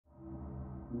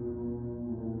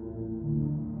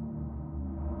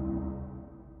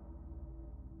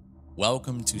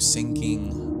Welcome to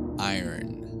Sinking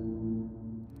Iron.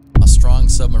 A strong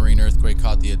submarine earthquake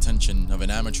caught the attention of an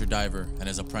amateur diver and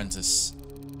his apprentice.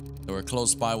 They were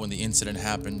close by when the incident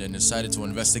happened and decided to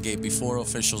investigate before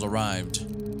officials arrived.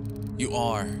 You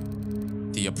are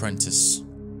the apprentice.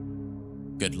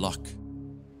 Good luck.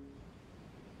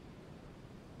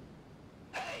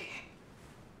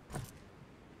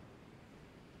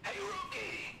 Hey,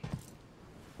 rookie!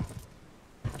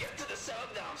 Get to the sub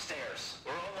downstairs.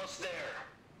 We're almost there.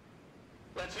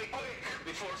 Let's be quick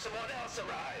before someone else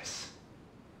arrives.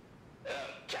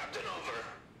 Captain over.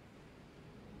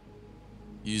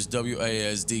 Use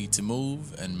WASD to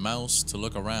move and mouse to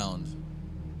look around.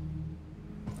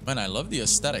 Man, I love the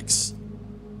aesthetics.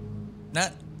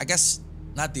 I guess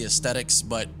not the aesthetics,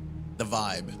 but the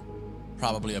vibe.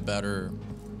 Probably a better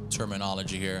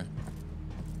terminology here.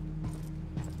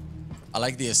 I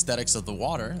like the aesthetics of the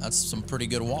water. That's some pretty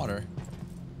good water.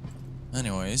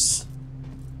 Anyways,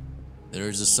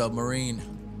 there's a submarine.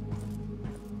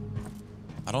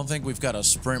 I don't think we've got a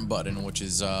sprint button, which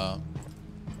is, I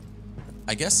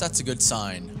guess that's a good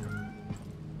sign.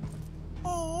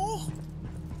 Oh,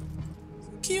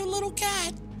 cute little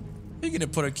cat. You're gonna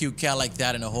put a cute cat like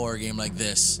that in a horror game like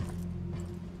this.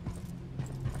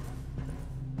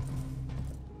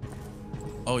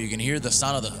 Oh, you can hear the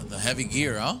sound of the heavy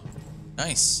gear, huh?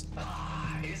 Nice.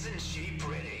 Ah, isn't she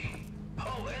pretty?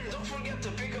 Oh, and don't forget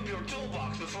to pick up your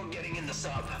toolbox before getting in the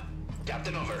sub.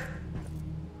 Captain over.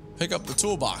 Pick up the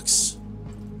toolbox.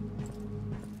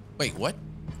 Wait, what?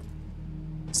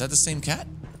 Is that the same cat?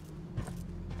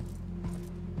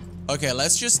 Okay,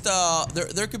 let's just,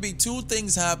 there could be two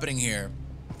things happening here.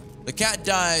 The cat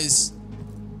dies,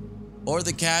 or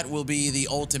the cat will be the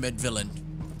ultimate villain.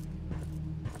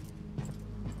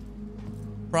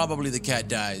 Probably the cat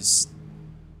dies.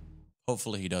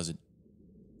 Hopefully he doesn't.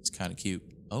 It's kind of cute.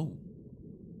 Oh.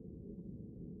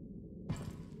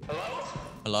 Hello?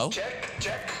 Hello? Check,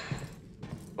 check.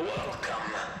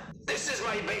 Welcome. This is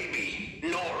my baby,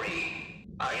 Nori.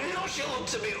 I know she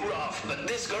looks a bit rough, but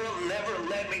this girl never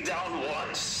let me down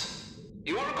once.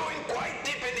 You are going quite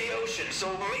deep in the ocean,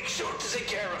 so make sure to take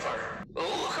care of her.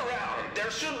 Look around.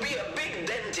 There should be a big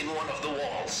dent in one of the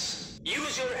walls.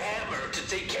 Use your hammer to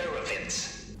take care of it.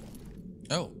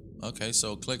 Oh, okay.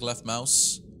 So click left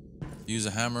mouse. Use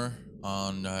a hammer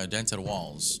on dented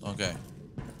walls. Okay.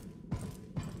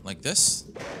 Like this?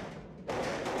 Well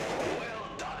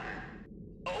done.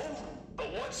 Oh,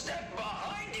 what's that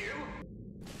behind you?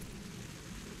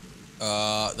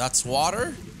 That's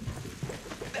water?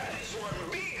 That is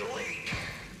one big leak.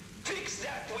 Fix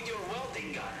that with your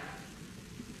welding gun.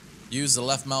 Use the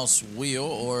left mouse wheel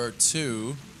or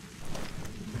two.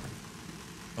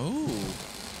 Ooh.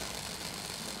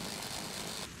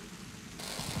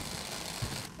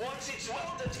 Once it's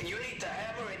welded, you need to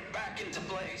hammer it back into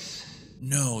place.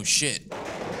 No shit.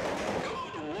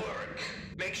 Good work.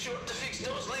 Make sure to fix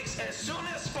those leaks as soon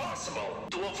as possible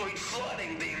to avoid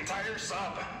flooding the entire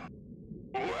sub.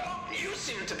 Well, you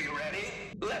seem to be ready.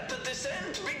 Let the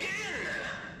descent begin.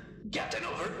 Captain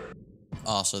over.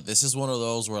 Oh, so this is one of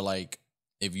those where, like,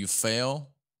 if you fail,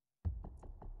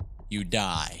 you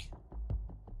die.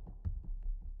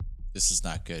 This is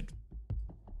not good.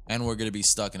 And we're gonna be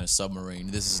stuck in a submarine.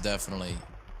 This is definitely...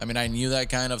 I mean, I knew that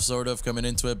kind of, sort of, coming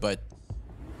into it, but...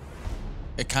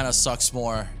 it kind of sucks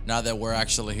more now that we're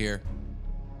actually here.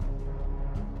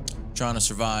 Trying to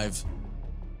survive.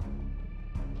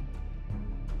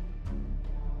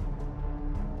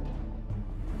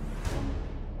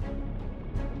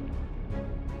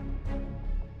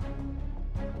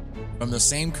 From the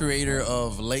same creator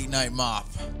of Late Night Mop,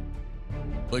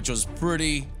 which was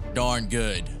pretty darn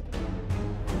good.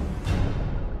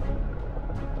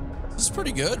 This is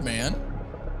pretty good, man.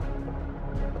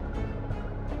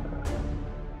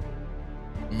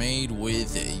 Made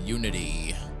with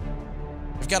Unity.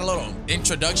 We've got a little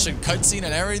introduction cutscene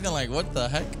and everything. Like, what the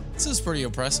heck? This is pretty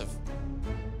impressive.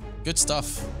 Good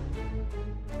stuff.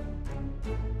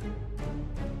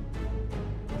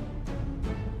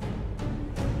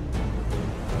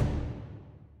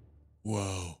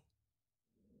 Whoa.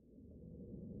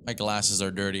 My glasses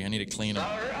are dirty. I need to clean them.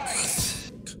 All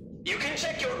right. You can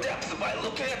check your depth by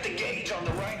looking at the gauge on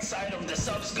the right side of the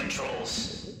sub's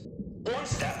controls.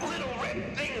 Once that little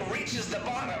red thing reaches the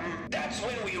bottom, that's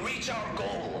when we reach our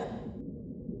goal.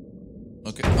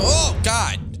 Okay. Oh,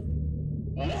 God.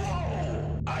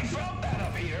 Whoa! I felt that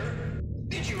up here.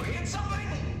 Did you hit something?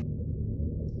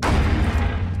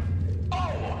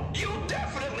 Oh, you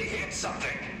definitely hit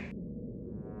something.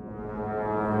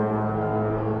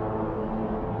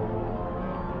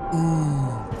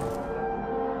 Hello?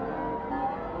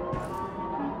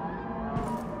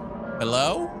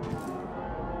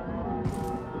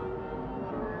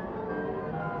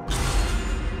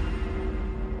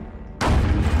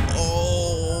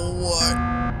 Oh, what?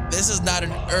 This is not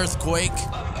an earthquake.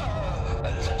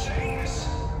 The chains.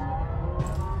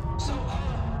 So,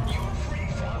 you're free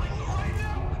falling right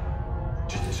now.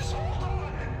 Just hold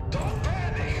on. Don't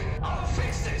panic. I'll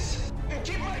fix this.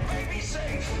 Keep my baby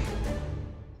safe.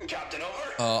 Captain,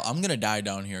 over. I'm gonna die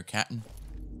down here, Captain.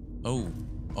 Oh,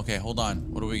 okay, hold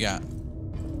on. What do we got?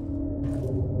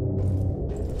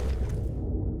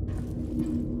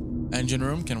 Engine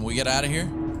room, can we get out of here?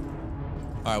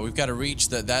 All right, we've got to reach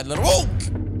that little, oh!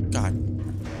 God.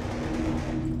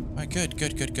 All right, good.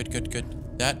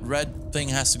 That red thing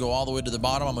has to go all the way to the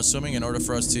bottom, I'm assuming, in order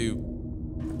for us to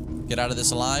get out of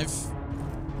this alive.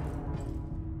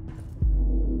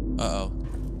 Uh-oh.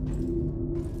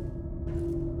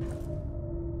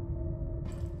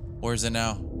 Where's it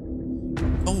now?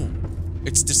 Oh,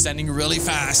 it's descending really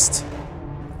fast.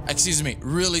 Excuse me,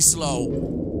 really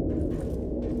slow.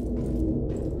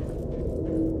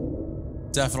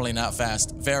 Definitely not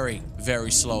fast. Very, very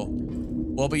slow.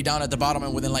 We'll be down at the bottom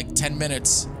and within like 10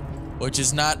 minutes, which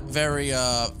is not very,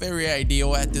 very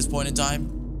ideal at this point in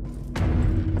time.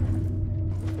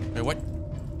 Wait, what?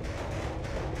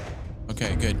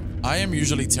 Okay, good. I am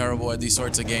usually terrible at these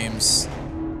sorts of games.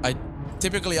 I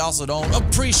typically also don't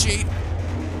appreciate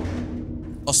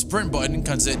a sprint button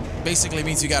because it basically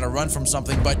means you gotta run from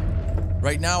something, but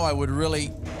right now I would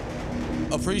really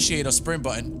appreciate a sprint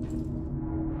button.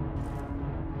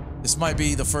 This might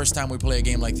be the first time we play a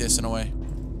game like this in a way.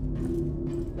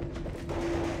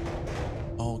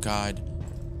 Oh God.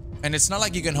 And it's not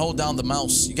like you can hold down the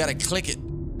mouse. You gotta click it.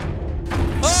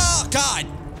 Oh God!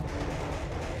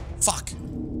 Fuck.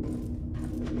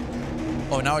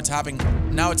 Oh, now it's happening.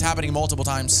 Now it's happening multiple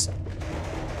times.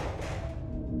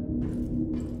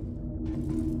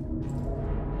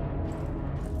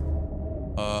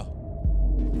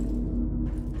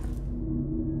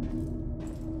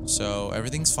 So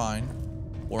everything's fine.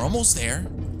 We're almost there.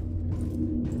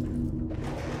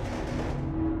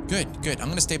 Good. I'm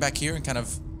gonna stay back here and kind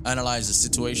of analyze the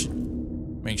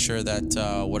situation. Make sure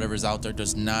that whatever's out there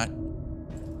does not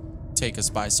take us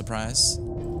by surprise.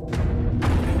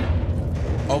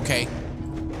 Okay.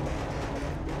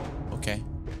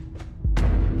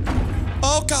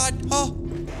 Oh God! Oh!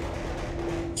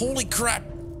 Holy crap!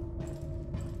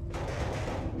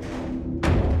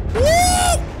 Woo!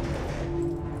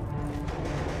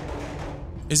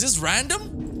 Is this random?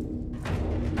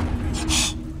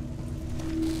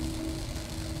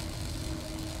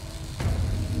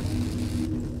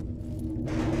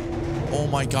 Oh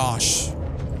my gosh.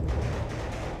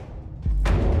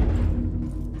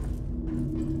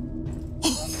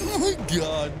 Oh my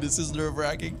God, this is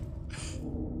nerve-wracking.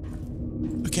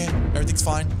 Okay, everything's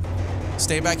fine.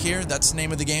 Stay back here, that's the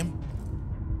name of the game.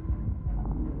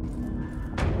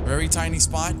 Very tiny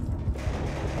spot.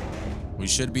 We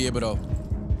should be able to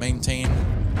maintain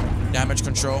damage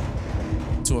control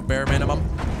to a bare minimum.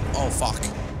 Oh, fuck.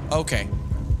 Okay.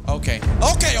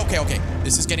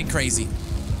 This is getting crazy.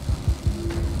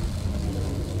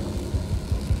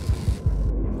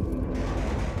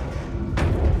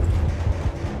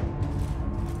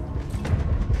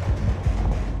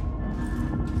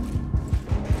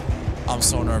 I'm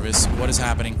so nervous. What is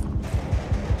happening?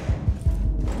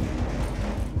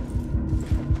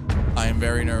 I am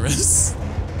very nervous.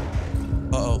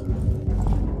 Uh-oh.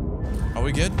 Are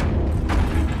we good?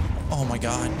 Oh my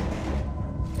God.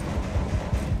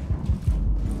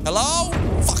 Hello?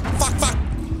 Fuck.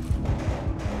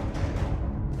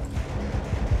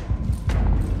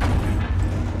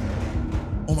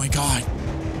 Oh my God.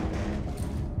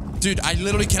 Dude, I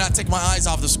literally cannot take my eyes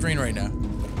off the screen right now.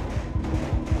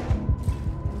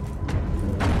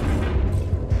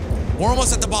 We're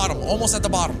almost at the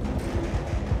bottom.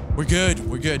 We're good.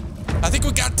 I think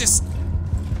we got this.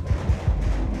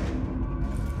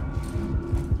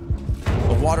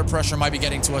 The water pressure might be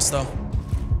getting to us though.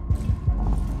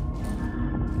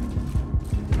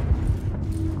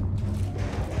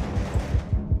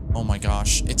 Oh my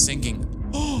gosh, it's sinking.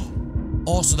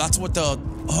 Oh, so that's what the...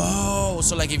 Oh,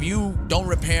 so like if you don't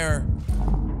repair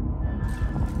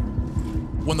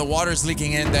when the water's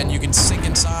leaking in, then you can sink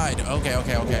inside. Okay.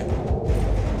 Okay,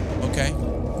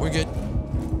 we're good.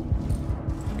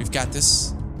 We've got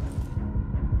this.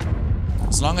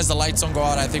 As long as the lights don't go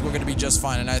out, I think we're gonna be just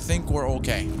fine, and I think we're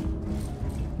okay.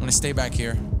 I'm gonna stay back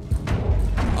here.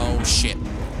 Oh, shit.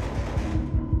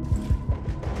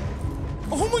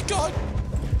 Oh my God.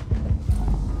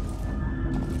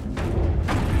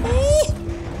 Oh!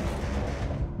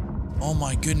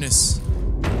 my goodness.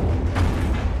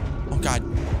 Oh god.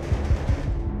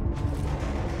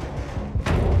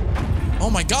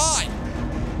 Oh my god.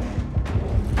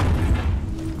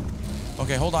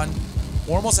 Okay, hold on.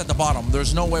 We're almost at the bottom.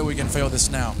 There's no way we can fail this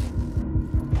now.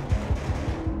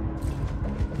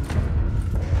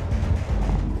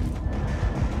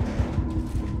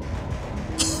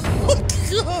 Oh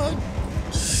god.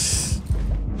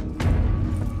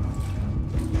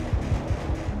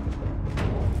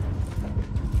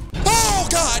 Oh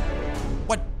god.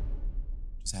 What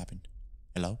just happened?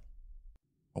 Hello?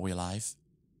 Are we alive?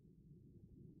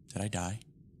 Did I die?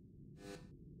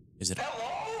 Is it?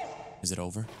 Hello? Is it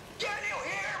over? Can you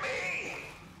hear me?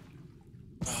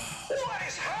 What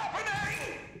is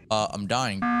happening? I'm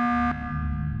dying.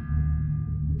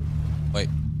 Wait.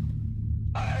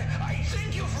 I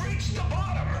think you've reached the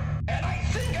bottom, and I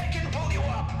think I can pull you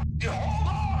up. You hold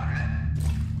on.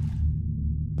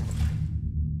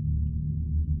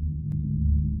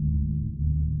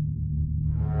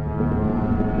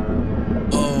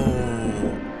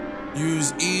 Oh.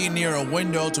 Use E near a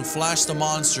window to flash the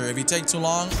monster. If you take too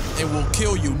long, it will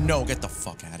kill you. No, get the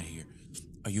fuck out of here.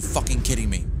 Are you fucking kidding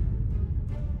me?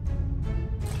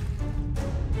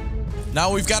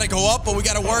 Now we've got to go up, but we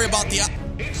got to worry about the...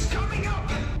 It's coming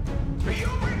up. You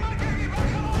bring my baby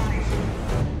back alive.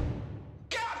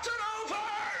 Captain over.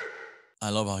 I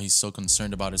love how he's so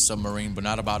concerned about his submarine, but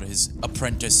not about his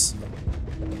apprentice.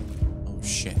 Oh,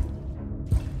 shit.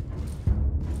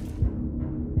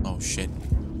 Oh, shit.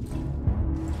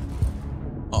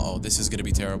 Uh-oh, this is gonna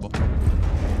be terrible.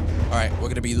 All right, we're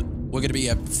gonna be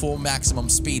at full maximum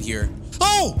speed here.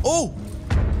 Oh! Oh!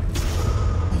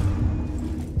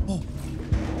 Oh.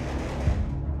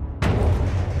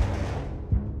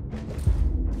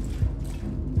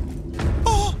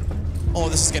 Oh! Oh,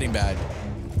 this is getting bad.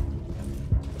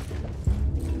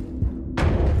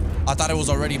 I thought it was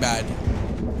already bad.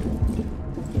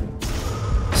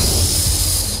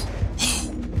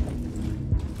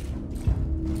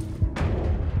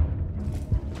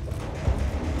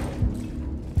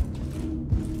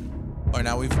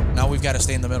 Now we've got to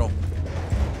stay in the middle.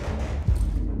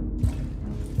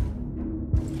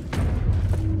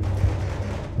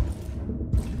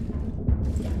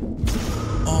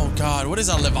 Oh god, what is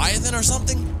that, Leviathan or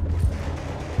something?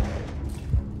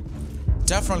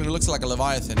 Definitely looks like a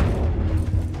Leviathan.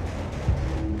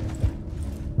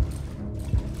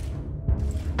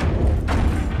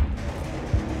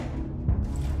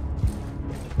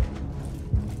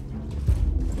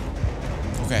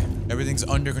 Okay, everything's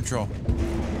under control.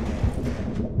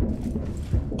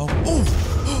 Oh.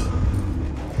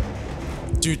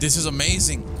 Dude, this is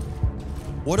amazing.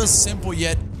 What a simple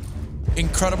yet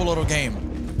incredible little game.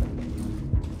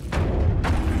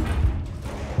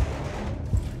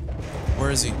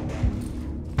 Where is he?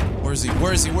 Where is he?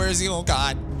 Where is he? Where is he? Oh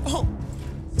god. Oh.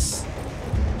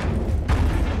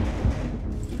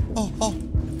 Oh, oh.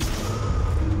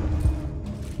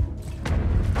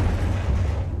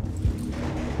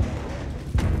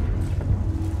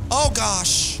 Oh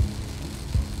gosh.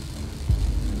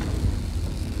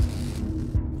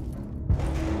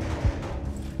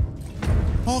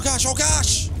 Oh gosh, oh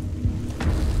gosh!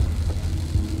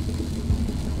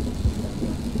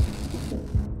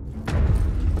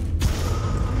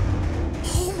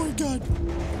 Oh my god.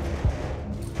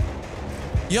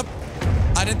 Yep.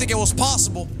 I didn't think it was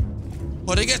possible,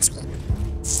 but it gets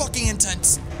fucking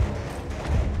intense.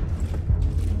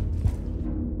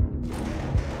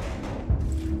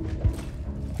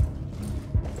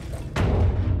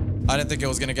 I didn't think it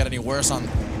was gonna get any worse on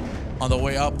the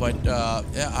way up, but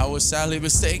yeah, I was sadly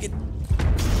mistaken.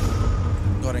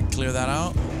 Go ahead and clear that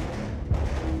out.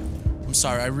 I'm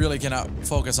sorry, I really cannot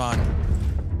focus on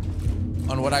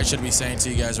what I should be saying to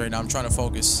you guys right now. I'm trying to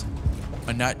focus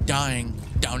on not dying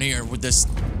down here with this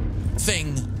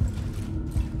thing.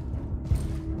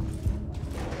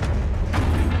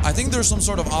 I think there's some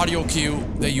sort of audio cue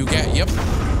that you get, yep,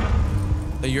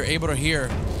 that you're able to hear,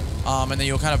 and then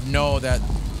you'll kind of know that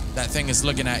that thing is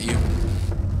looking at you.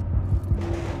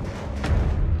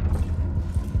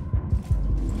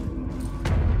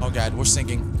 Oh god, we're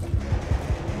sinking.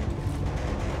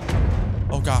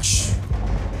 Oh gosh.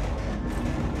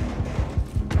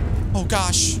 Oh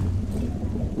gosh.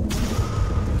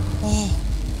 Oh.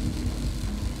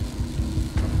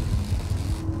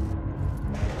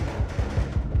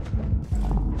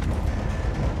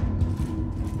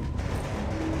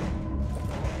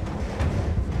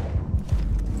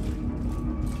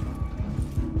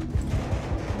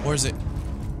 Where is it?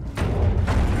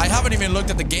 I haven't even looked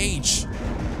at the gauge.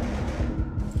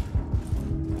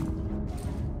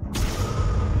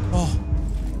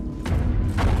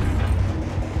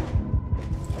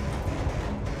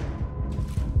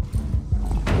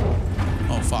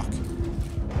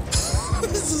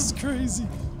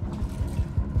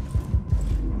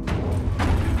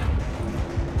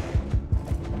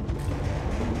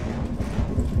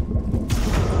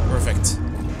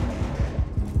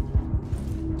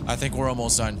 think we're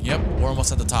almost done. Yep, we're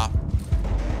almost at the top.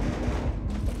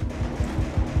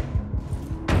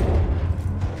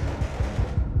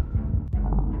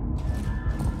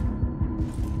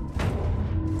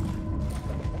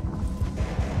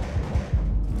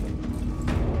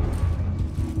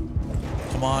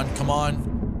 Come on, come on.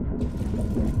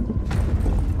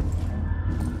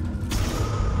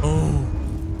 Oh.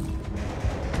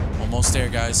 Almost there,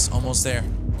 guys. Almost there.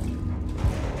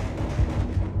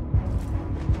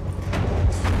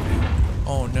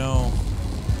 Oh, no.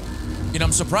 You know,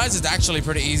 I'm surprised it's actually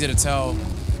pretty easy to tell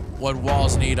what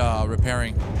walls need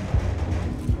repairing.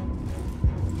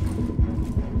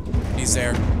 He's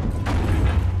there.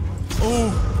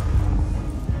 Oh.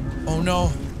 Oh,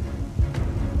 no.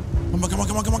 Come on, come on,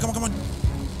 come on, come on, come on, come on.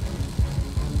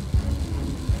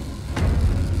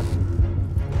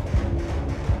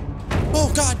 Oh,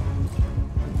 God.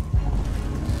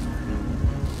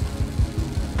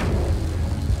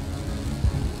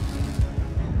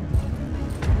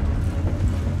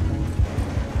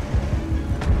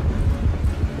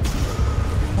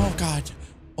 Oh, God.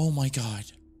 Oh, my God.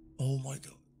 Oh, my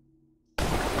God.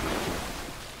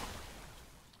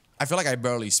 I feel like I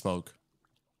barely spoke.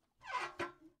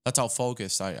 That's how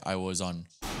focused I was on.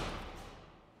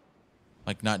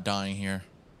 Like, not dying here.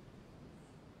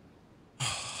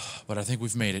 But I think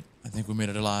we've made it. I think we made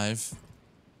it alive.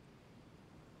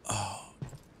 Oh.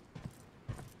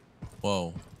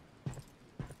 Whoa.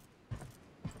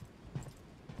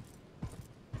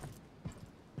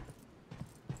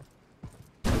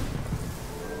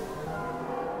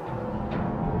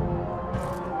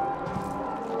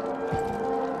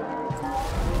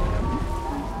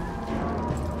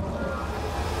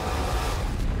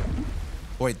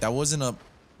 Wait, that wasn't a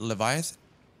Leviathan?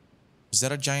 Is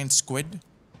that a giant squid?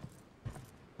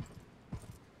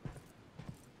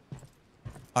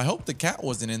 I hope the cat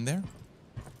wasn't in there.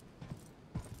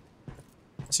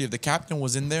 See, if the captain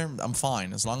was in there, I'm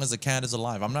fine. As long as the cat is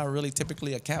alive. I'm not really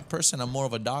typically a cat person. I'm more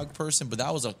of a dog person, but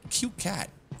that was a cute cat.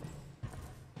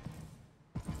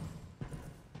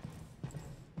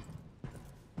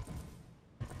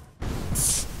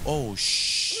 Oh,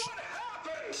 shh. What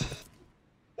happened?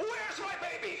 Where's my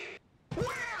baby?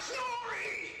 Where's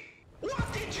Nori?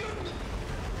 What did you...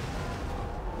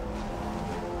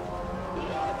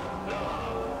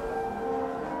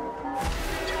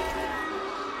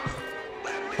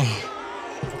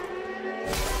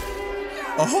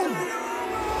 Oh.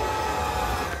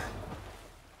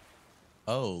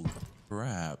 Oh,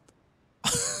 crap.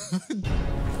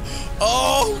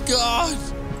 Oh, God.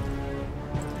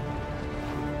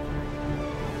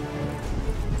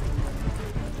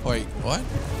 Wait, what?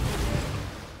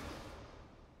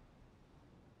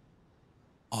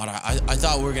 Oh, I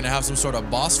thought we were going to have some sort of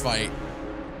boss fight.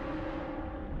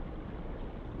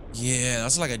 Yeah,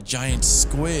 that's like a giant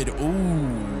squid.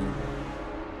 Ooh.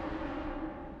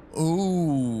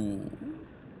 Ooh.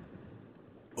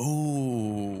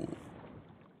 Ooh.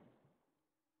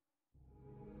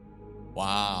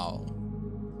 Wow.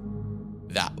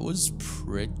 That was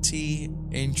pretty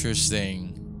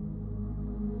interesting.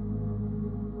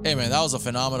 Hey man, that was a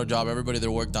phenomenal job. Everybody that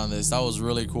worked on this, that was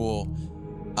really cool.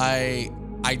 I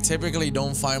typically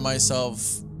don't find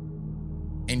myself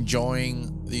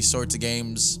enjoying these sorts of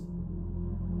games.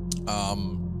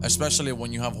 Especially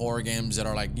when you have horror games that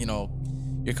are like, you know,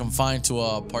 you're confined to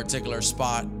a particular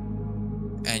spot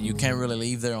and you can't really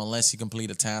leave there unless you complete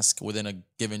a task within a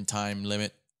given time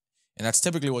limit. And that's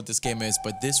typically what this game is,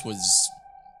 but this was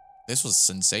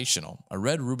sensational. A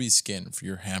red ruby skin for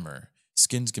your hammer.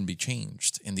 Skins can be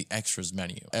changed in the extras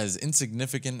menu. As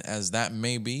insignificant as that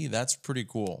may be, that's pretty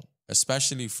cool,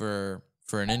 especially for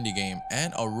an indie game.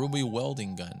 And a ruby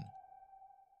welding gun.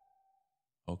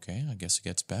 Okay, I guess it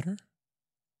gets better.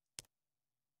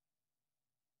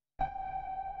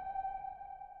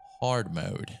 Hard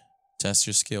mode. Test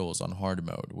your skills on hard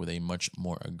mode with a much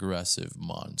more aggressive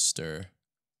monster.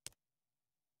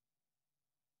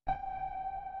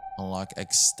 Unlock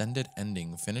extended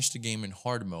ending. Finish the game in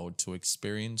hard mode to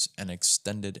experience an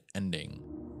extended ending.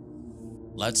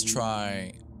 Let's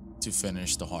try to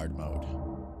finish the hard mode.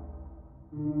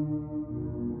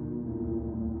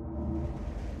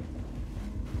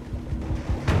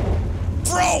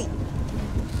 Bro!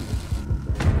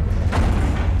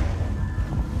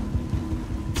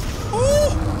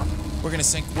 Ooh! We're gonna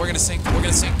sink, we're gonna sink, we're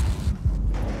gonna sink.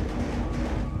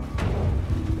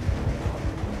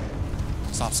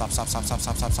 Stop, stop, stop, stop, stop,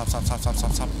 stop, stop, stop, stop, stop, stop,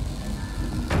 stop, stop.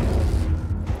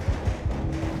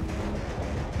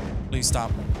 Please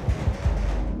stop.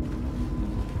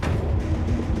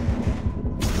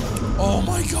 Oh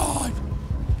my God.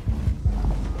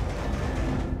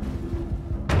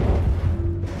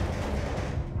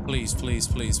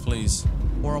 please, please, please.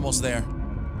 We're almost there.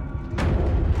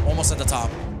 Almost at the top.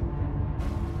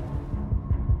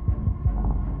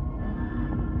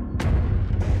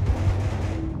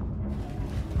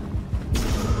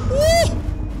 Woo!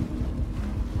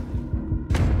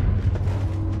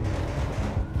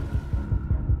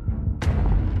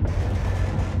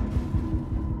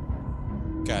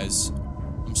 Guys,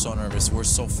 I'm so nervous. We're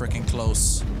so freaking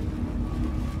close.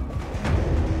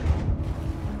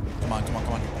 Come on, come on,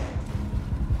 come on.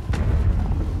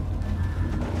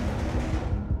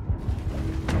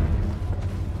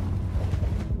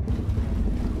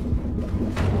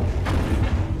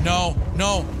 No,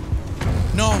 no,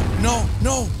 no, no,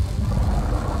 no.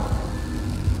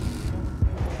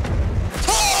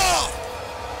 Ah!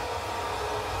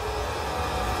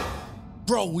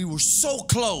 Bro, we were so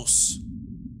close.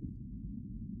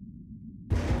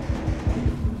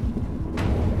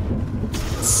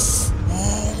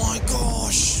 Oh my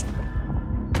gosh.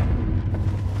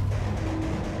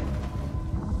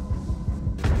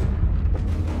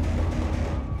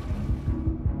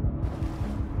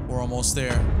 We're almost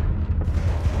there.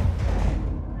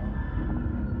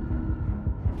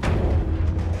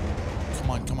 Come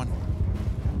on, come on.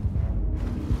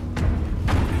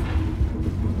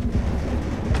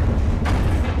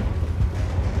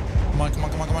 Come on, come on,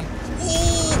 come on, come on.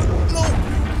 Oh, no.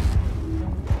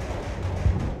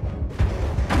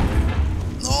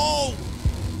 No.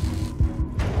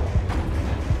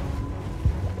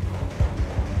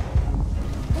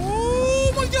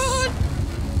 Oh my God.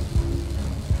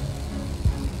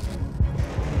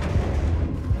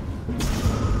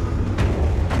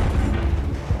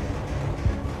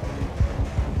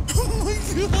 Oh my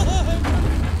God.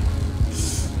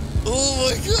 Oh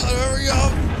my God, hurry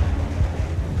up.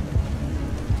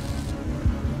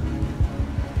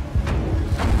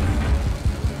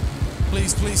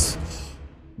 Please, please.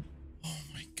 Oh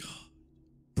my God.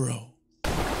 Bro.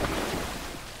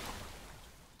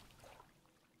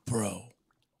 Bro.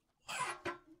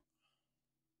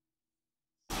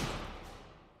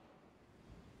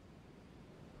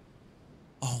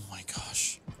 Oh my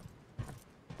gosh.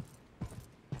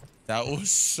 That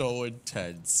was so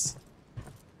intense.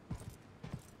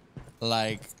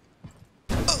 Like,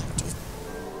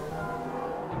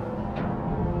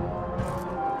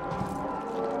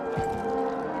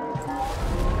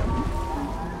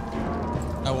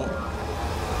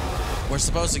 we're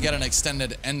supposed to get an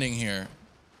extended ending here.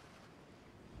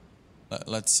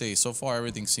 Let's see. So far,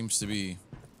 everything seems to be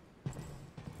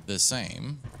the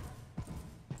same.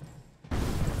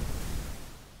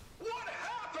 What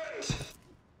happened?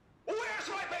 Where's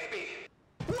my baby?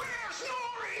 Where's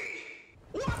Nori?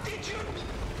 What did you...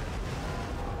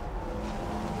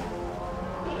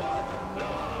 What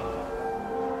the...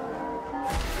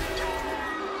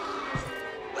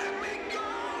 Let me go!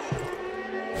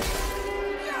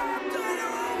 Captain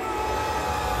Over!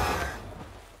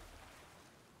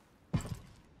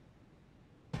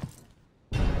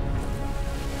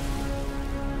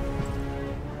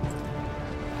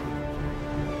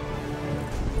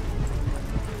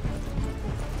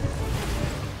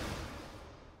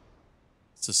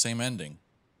 It's the same ending.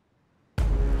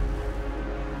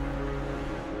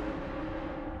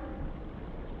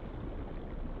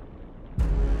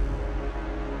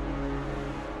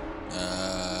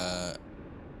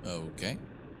 Okay.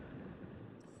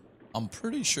 I'm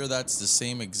pretty sure that's the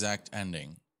same exact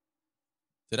ending.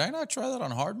 Did I not try that on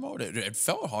hard mode? It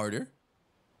felt harder.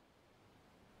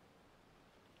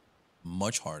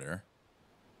 Much harder.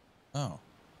 Oh.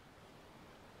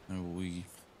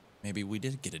 Maybe we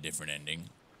did get a different ending.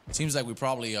 Seems like we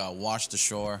probably washed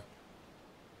ashore.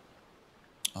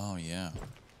 Oh, yeah.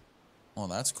 Oh,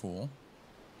 that's cool.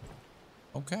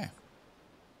 Okay.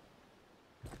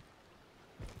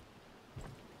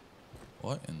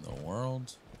 What in the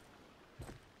world?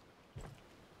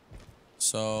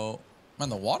 So, man,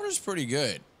 the water's pretty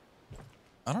good.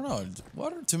 I don't know.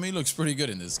 Water to me looks pretty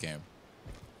good in this game.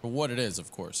 For what it is,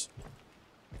 of course.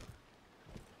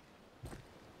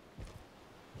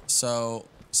 So,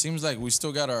 seems like we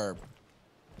still got our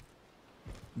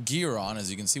gear on. As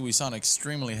you can see, we sound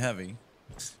extremely heavy.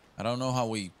 I don't know how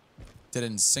we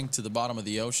didn't sink to the bottom of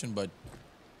the ocean, but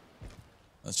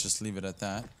let's just leave it at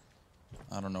that.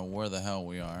 I don't know where the hell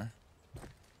we are.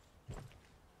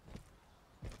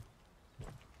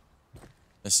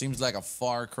 It seems like a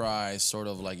Far Cry, sort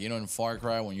of like, you know, in Far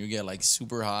Cry when you get like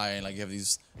super high and like you have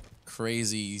these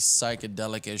crazy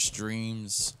psychedelic-ish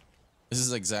dreams. This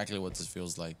is exactly what this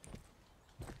feels like.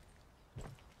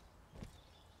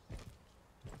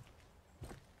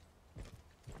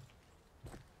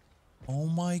 Oh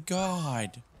my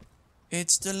God.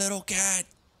 It's the little cat.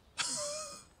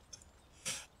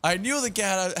 I knew the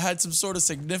cat had some sort of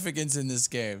significance in this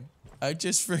game. I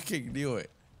just freaking knew it.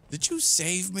 Did you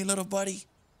save me, little buddy?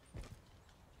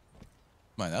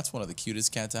 Man, that's one of the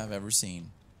cutest cats I've ever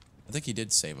seen. I think he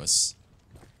did save us.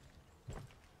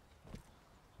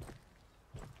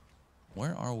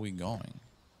 Where are we going?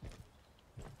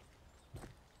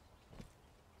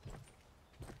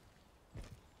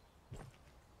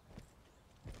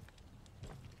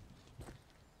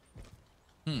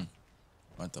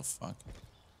 What the fuck?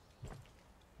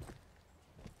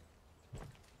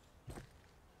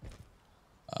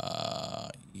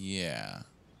 Yeah.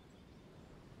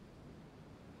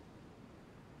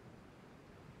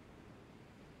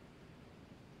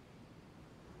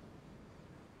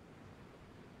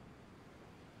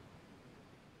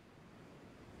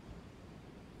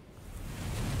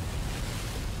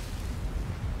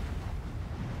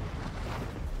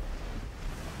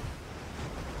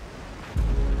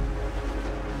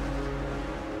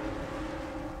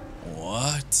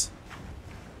 What?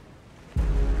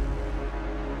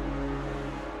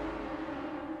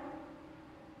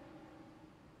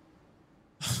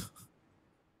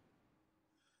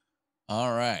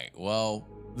 All right, well,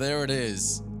 there it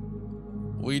is.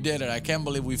 We did it. I can't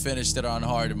believe we finished it on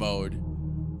hard mode.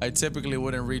 I typically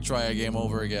wouldn't retry a game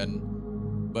over again,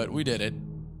 but we did it.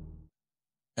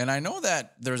 And I know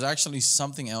that there's actually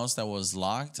something else that was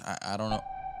locked. I don't know.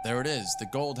 There it is, the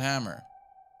gold hammer.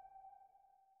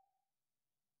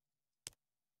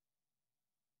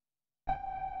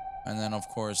 And then, of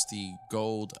course, the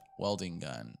gold welding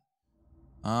gun.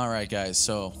 All right, guys.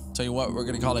 So, tell you what, we're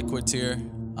going to call it quits here.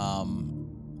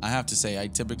 I have to say, I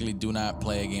typically do not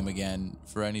play a game again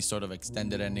for any sort of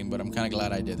extended ending, but I'm kind of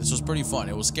glad I did. This was pretty fun.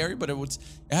 It was scary, but it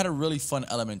had a really fun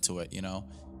element to it, you know?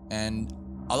 And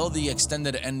although the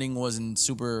extended ending wasn't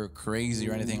super crazy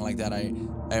or anything like that, I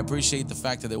appreciate the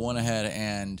fact that they went ahead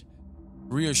and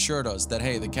reassured us that,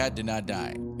 hey, the cat did not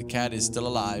die. The cat is still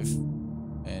alive.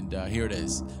 And here it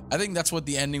is. I think that's what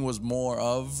the ending was more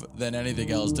of than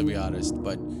anything else, to be honest.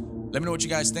 But let me know what you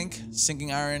guys think.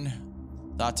 Sinking Iron,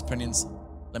 thoughts, opinions.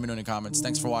 Let me know in the comments.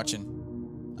 Thanks for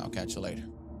watching. I'll catch you later.